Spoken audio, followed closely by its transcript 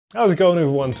How's it going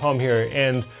everyone, Tom here,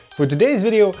 and for today's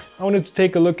video I wanted to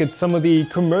take a look at some of the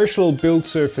commercial build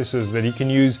surfaces that you can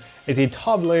use as a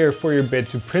top layer for your bed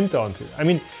to print onto. I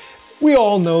mean, we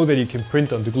all know that you can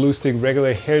print onto glue stick,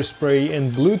 regular hairspray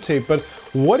and blue tape, but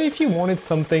what if you wanted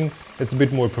something that's a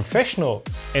bit more professional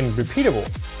and repeatable?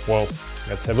 Well,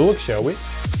 let's have a look, shall we?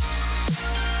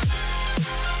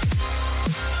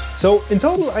 So in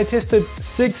total I tested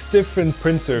 6 different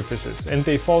print surfaces and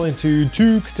they fall into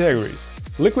 2 categories: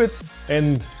 liquids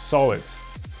and solids.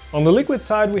 On the liquid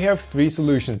side we have 3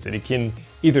 solutions that you can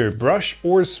either brush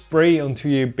or spray onto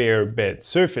your bare bed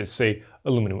surface, say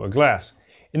aluminum or glass.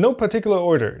 In no particular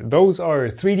order, those are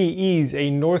 3D Ease, a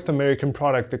North American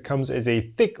product that comes as a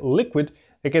thick liquid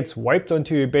that gets wiped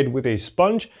onto your bed with a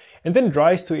sponge and then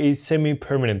dries to a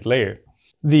semi-permanent layer.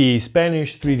 The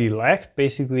Spanish 3D Lac,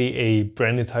 basically a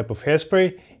branded type of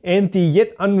hairspray, and the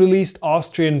yet unreleased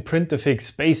Austrian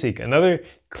Printafix Basic, another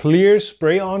clear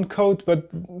spray-on coat, but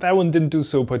that one didn't do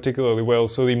so particularly well,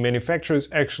 so the manufacturer is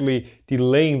actually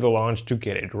delaying the launch to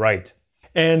get it right.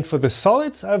 And for the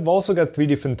solids, I've also got 3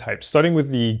 different types, starting with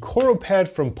the Coropad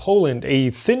from Poland, a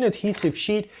thin adhesive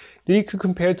sheet that you could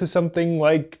compare to something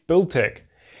like Build-Tech.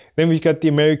 Then we've got the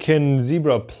American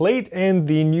Zebra Plate and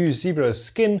the new Zebra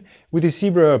Skin, with the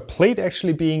Zebra Plate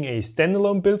actually being a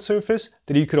standalone build surface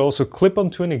that you could also clip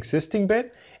onto an existing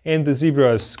bed, and the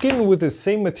Zebra Skin with the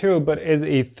same material but as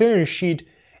a thinner sheet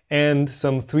and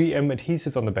some 3M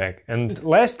adhesive on the back. And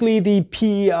lastly, the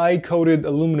PEI coated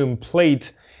aluminum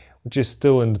plate, which is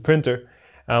still in the printer.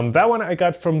 That one I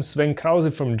got from Sven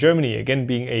Krause from Germany, again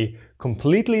being a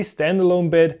completely standalone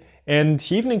bed, and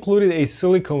he even included a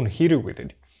silicone heater with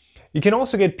it. You can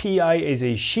also get PEI as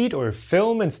a sheet or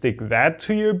film and stick that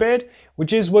to your bed,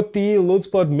 which is what the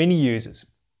Lodespot Mini uses.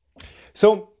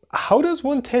 So how does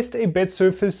one test a bed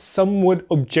surface somewhat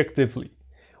objectively?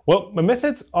 Well, my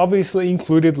methods obviously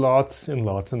included lots and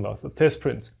lots and lots of test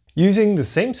prints. Using the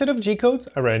same set of G-codes,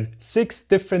 I ran 6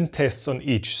 different tests on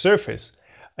each surface.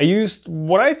 I used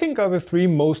what I think are the 3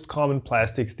 most common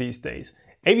plastics these days: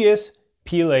 ABS,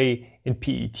 PLA and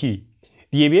PET.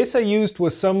 The ABS I used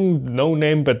was some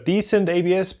no-name but decent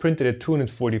ABS printed at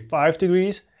 245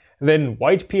 degrees, then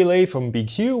white PLA from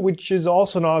BQ, which is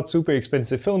also not super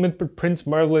expensive filament but prints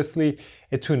marvelously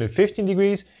at 215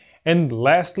 degrees, and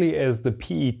lastly, as the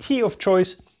PET of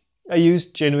choice, I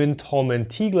used genuine Tallman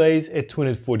T-glaze at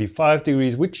 245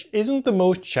 degrees, which isn't the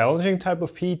most challenging type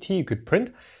of PET you could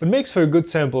print, but makes for a good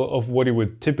sample of what you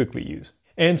would typically use.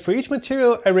 And for each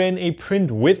material I ran a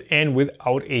print with and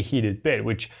without a heated bed,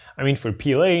 which, I mean, for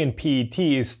PLA and PET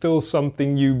is still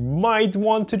something you might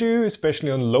want to do, especially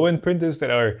on low-end printers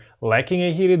that are lacking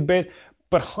a heated bed.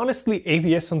 But honestly,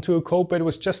 ABS onto a cold bed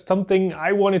was just something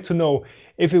I wanted to know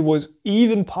if it was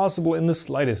even possible in the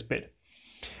slightest bit.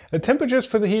 The temperatures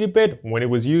for the heated bed when it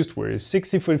was used were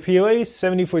 60 for PLA,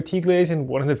 70 for T-glaze and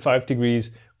 105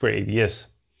 degrees for ABS.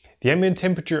 The ambient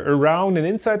temperature around and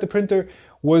inside the printer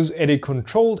was at a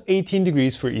controlled 18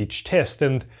 degrees for each test,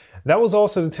 and that was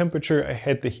also the temperature I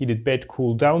had the heated bed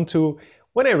cool down to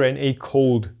when I ran a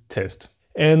cold test.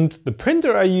 And the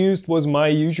printer I used was my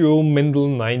usual Mendel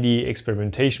 90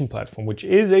 experimentation platform, which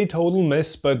is a total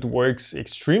mess but works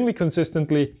extremely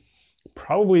consistently,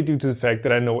 probably due to the fact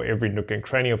that I know every nook and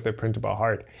cranny of the printer by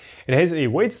heart. It has a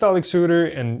weight style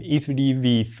extruder, an E3D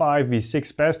V5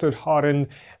 V6 bastard hardened,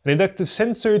 an inductive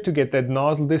sensor to get that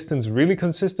nozzle distance really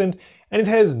consistent, and it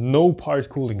has no part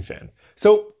cooling fan.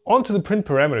 So onto the print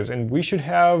parameters, and we should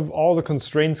have all the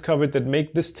constraints covered that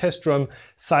make this test run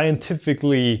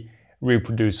scientifically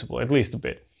reproducible, at least a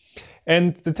bit.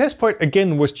 And the test part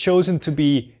again was chosen to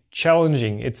be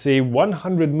challenging. It's a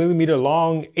 100mm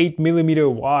long,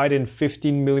 8mm wide and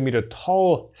 15mm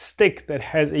tall stick that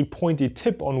has a pointy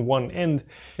tip on one end,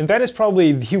 and that is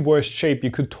probably the worst shape you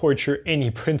could torture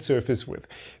any print surface with.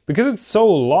 Because it's so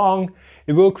long,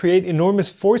 it will create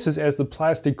enormous forces as the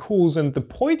plastic cools, and the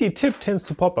pointy tip tends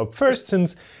to pop up first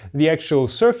since the actual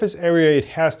surface area it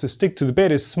has to stick to the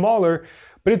bed is smaller,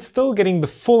 but it's still getting the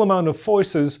full amount of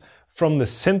forces from the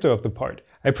center of the part.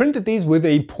 I printed these with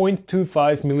a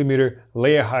 0.25mm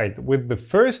layer height, with the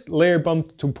first layer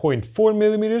bumped to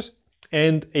 0.4mm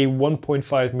and a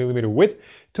 1.5mm width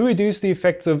to reduce the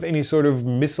effects of any sort of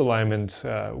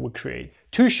misalignment would create.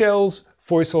 2 shells,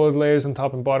 4 solid layers on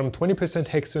top and bottom, 20%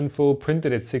 hexagon full,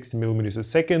 printed at 60mm a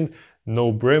second,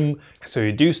 no brim, so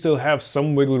you do still have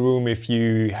some wiggle room if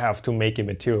you have to make a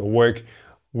material work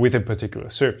with a particular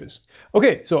surface.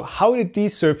 Okay, so how did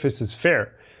these surfaces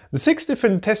fare? The 6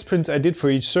 different test prints I did for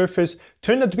each surface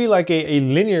turned out to be like a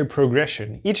linear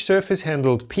progression. Each surface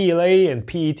handled PLA and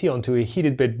PET onto a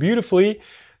heated bed beautifully,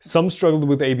 Some struggled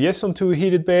with ABS onto a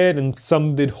heated bed, and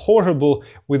some did horrible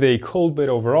with a cold bed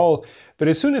overall, but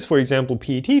as soon as, for example,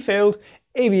 PET failed,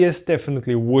 ABS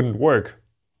definitely wouldn't work.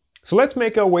 So let's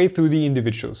make our way through the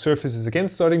individual surfaces again,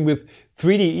 starting with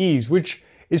 3D ease, which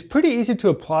is pretty easy to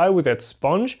apply with that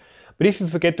sponge, but if you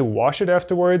forget to wash it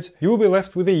afterwards, you will be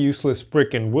left with a useless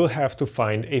brick and will have to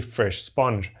find a fresh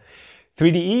sponge.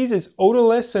 3D ease is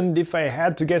odorless, and if I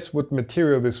had to guess what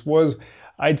material this was,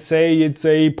 I'd say it's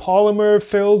a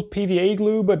polymer-filled PVA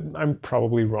glue, but I'm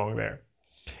probably wrong there.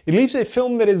 It leaves a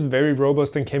film that is very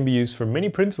robust and can be used for many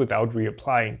prints without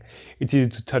reapplying. It's easy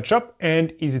to touch up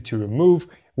and easy to remove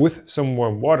with some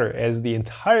warm water, as the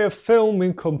entire film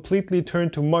will completely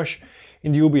turn to mush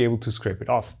and you'll be able to scrape it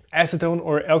off. Acetone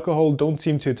or alcohol don't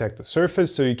seem to attack the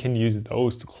surface, so you can use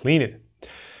those to clean it.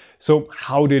 So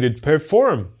how did it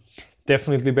perform?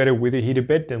 Definitely better with a heated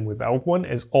bed than without one,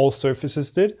 as all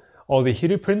surfaces did. All the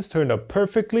heated prints turned out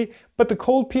perfectly, but the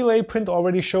cold PLA print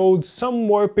already showed some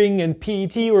warping, and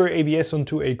PET or ABS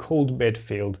onto a cold bed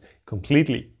failed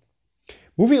completely.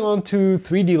 Moving on to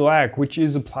 3D lac, which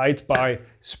is applied by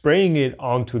spraying it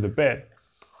onto the bed.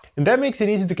 And that makes it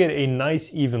easy to get a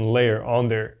nice even layer on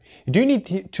there. You do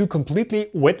need to completely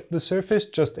wet the surface,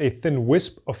 just a thin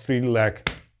wisp of 3D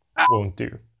lac won't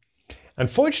do.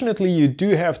 Unfortunately, you do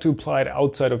have to apply it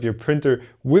outside of your printer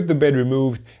with the bed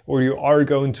removed, or you are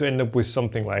going to end up with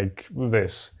something like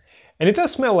this. And it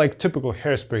does smell like typical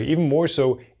hairspray, even more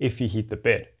so if you heat the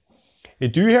bed. You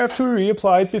do have to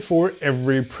reapply it before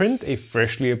every print. A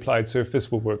freshly applied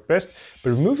surface will work best,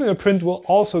 but removing a print will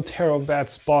also tear off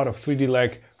that spot of 3D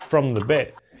lac from the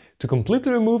bed. To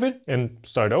completely remove it and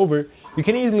start over, you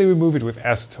can easily remove it with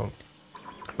acetone.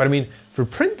 But I mean, for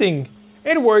printing,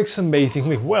 it works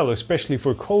amazingly well, especially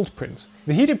for cold prints.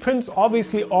 The heated prints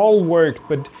obviously all worked,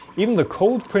 but even the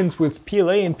cold prints with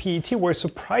PLA and PET were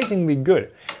surprisingly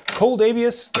good. Cold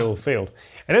ABS still failed.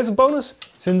 And as a bonus,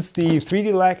 since the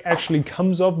 3D lac actually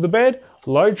comes off the bed,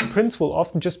 large prints will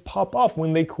often just pop off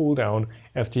when they cool down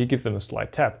after you give them a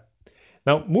slight tap.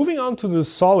 Now, moving on to the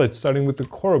solid, starting with the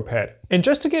CoroPad. And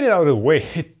just to get it out of the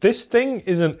way, this thing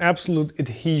is an absolute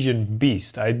adhesion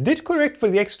beast. I did correct for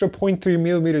the extra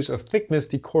 0.3mm of thickness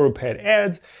the CoroPad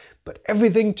adds, but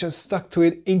everything just stuck to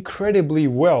it incredibly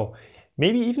well.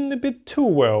 Maybe even a bit too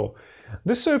well.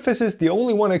 This surface is the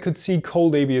only one I could see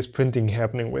cold ABS printing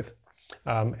happening with.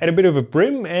 Add a bit of a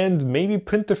brim and maybe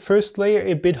print the first layer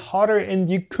a bit hotter, and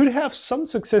you could have some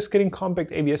success getting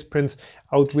compact ABS prints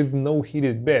out with no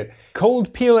heated bed.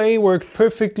 Cold PLA worked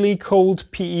perfectly, cold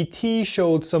PET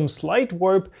showed some slight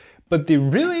warp, but the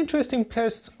really interesting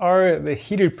tests are the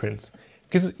heated prints,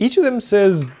 because each of them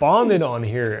says bonded on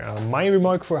here, my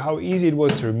remark for how easy it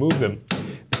was to remove them.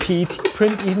 The PET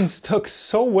print even stuck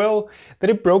so well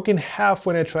that it broke in half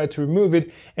when I tried to remove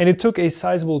it, and it took a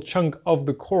sizable chunk of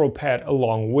the CoroPad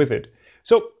along with it.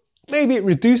 So maybe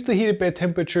reduce the heated bed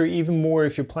temperature even more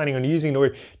if you're planning on using it,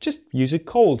 or just use it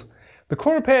cold. The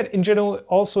CoroPad in general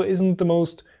also isn't the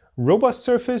most robust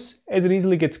surface, as it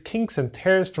easily gets kinks and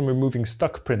tears from removing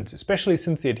stuck prints, especially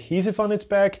since the adhesive on its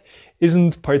back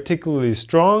isn't particularly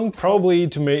strong, probably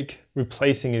to make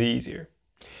replacing it easier.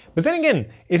 But then again,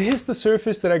 it is the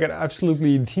surface that I got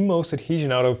absolutely the most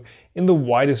adhesion out of in the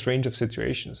widest range of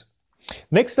situations.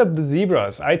 Next up, the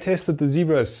zebras. I tested the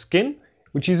zebra skin,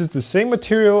 which uses the same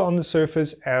material on the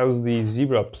surface as the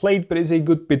zebra plate, but is a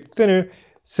good bit thinner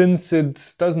since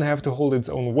it doesn't have to hold its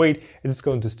own weight. It's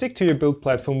going to stick to your build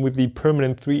platform with the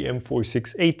permanent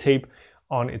 3M468 tape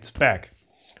on its back.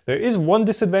 There is one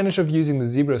disadvantage of using the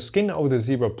zebra skin over the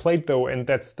zebra plate though, and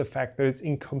that's the fact that it's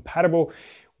incompatible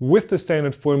with the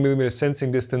standard 4mm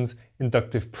sensing distance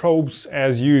inductive probes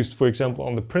as used, for example,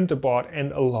 on the printer bot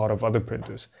and a lot of other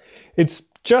printers. It's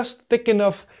just thick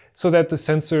enough so that the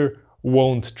sensor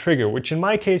won't trigger, which in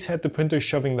my case had the printer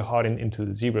shoving the hot end into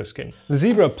the zebra skin. The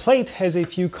zebra plate has a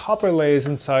few copper layers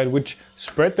inside which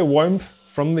spread the warmth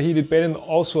from the heated bed and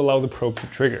also allow the probe to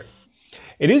trigger.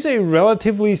 It is a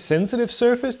relatively sensitive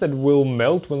surface that will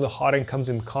melt when the hot end comes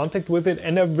in contact with it,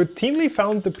 and I've routinely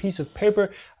found the piece of paper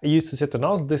I used to set the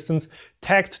nozzle distance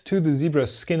tacked to the zebra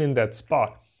skin in that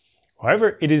spot.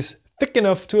 However, it is thick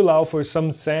enough to allow for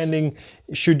some sanding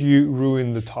should you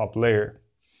ruin the top layer.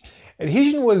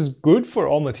 Adhesion was good for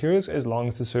all materials as long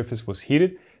as the surface was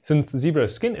heated. Since the zebra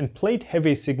skin and plate have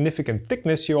a significant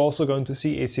thickness, you're also going to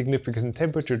see a significant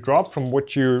temperature drop from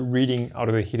what you're reading out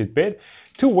of the heated bed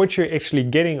to what you're actually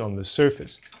getting on the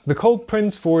surface. The cold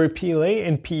prints for PLA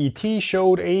and PET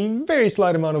showed a very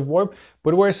slight amount of warp,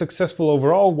 but were successful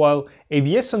overall, while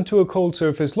ABS onto a cold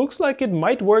surface looks like it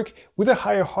might work with a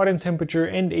higher hot end temperature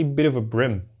and a bit of a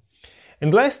brim.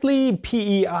 And lastly,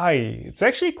 PEI. It's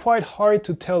actually quite hard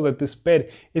to tell that this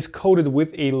bed is coated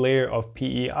with a layer of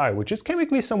PEI, which is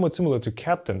chemically somewhat similar to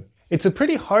Kapton. It's a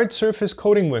pretty hard surface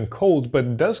coating when cold,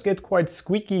 but does get quite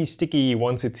squeaky sticky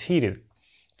once it's heated.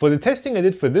 For the testing I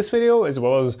did for this video, as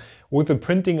well as with the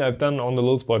printing I've done on the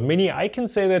Littlespot Mini, I can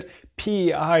say that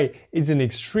PEI is an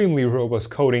extremely robust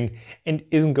coating and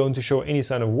isn't going to show any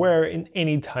sign of wear in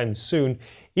any time soon,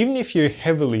 even if you're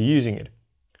heavily using it.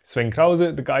 Sven Krause,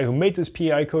 the guy who made this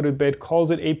PEI coated bed,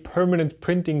 calls it a permanent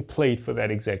printing plate for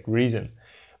that exact reason.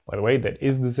 By the way, that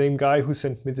is the same guy who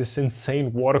sent me this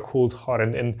insane water-cooled hot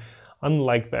end, and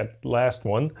unlike that last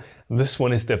one, this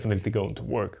one is definitely going to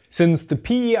work. Since the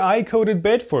PEI coated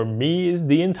bed for me is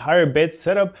the entire bed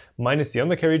setup minus the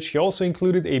undercarriage, he also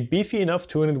included a beefy enough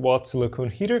 200-watt silicone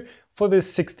heater for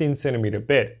this 16cm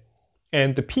bed.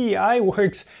 And the PEI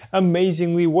works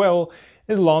amazingly well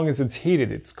as long as it's heated.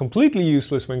 It's completely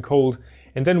useless when cold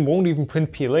and then won't even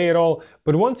print PLA at all,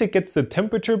 but once it gets the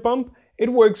temperature bump,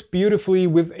 it works beautifully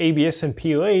with ABS and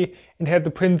PLA and had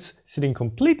the prints sitting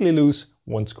completely loose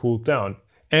once cooled down.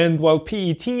 And while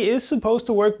PET is supposed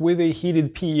to work with a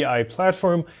heated PEI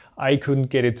platform, I couldn't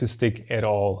get it to stick at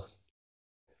all.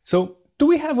 So do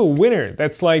we have a winner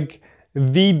that's like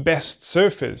the best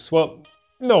surface? Well,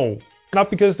 no, not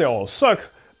because they all suck,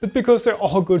 but because they're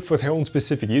all good for their own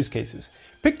specific use cases.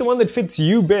 Pick the one that fits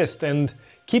you best, and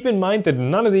keep in mind that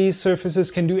none of these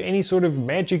surfaces can do any sort of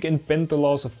magic and bend the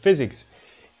laws of physics.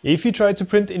 If you try to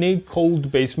print in a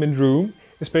cold basement room,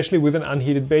 especially with an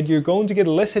unheated bed, you're going to get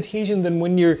less adhesion than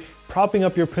when you're propping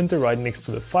up your printer right next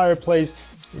to the fireplace,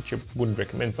 which I wouldn't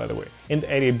recommend by the way, and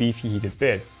add a beefy heated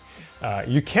bed.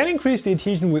 You can increase the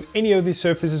adhesion with any of these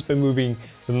surfaces by moving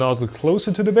the nozzle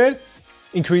closer to the bed,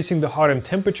 increasing the hot end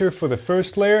temperature for the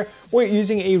first layer, or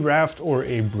using a raft or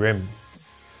a brim.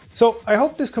 So I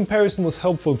hope this comparison was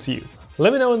helpful to you.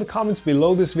 Let me know in the comments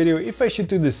below this video if I should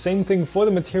do the same thing for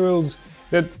the materials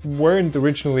that weren't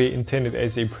originally intended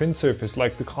as a print surface,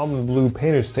 like the common blue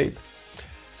painter's tape.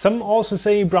 Some also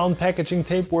say brown packaging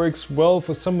tape works well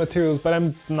for some materials, but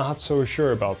I'm not so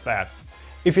sure about that.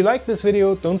 If you liked this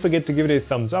video, don't forget to give it a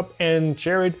thumbs up and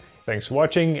share it. Thanks for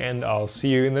watching, and I'll see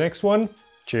you in the next one.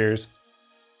 Cheers!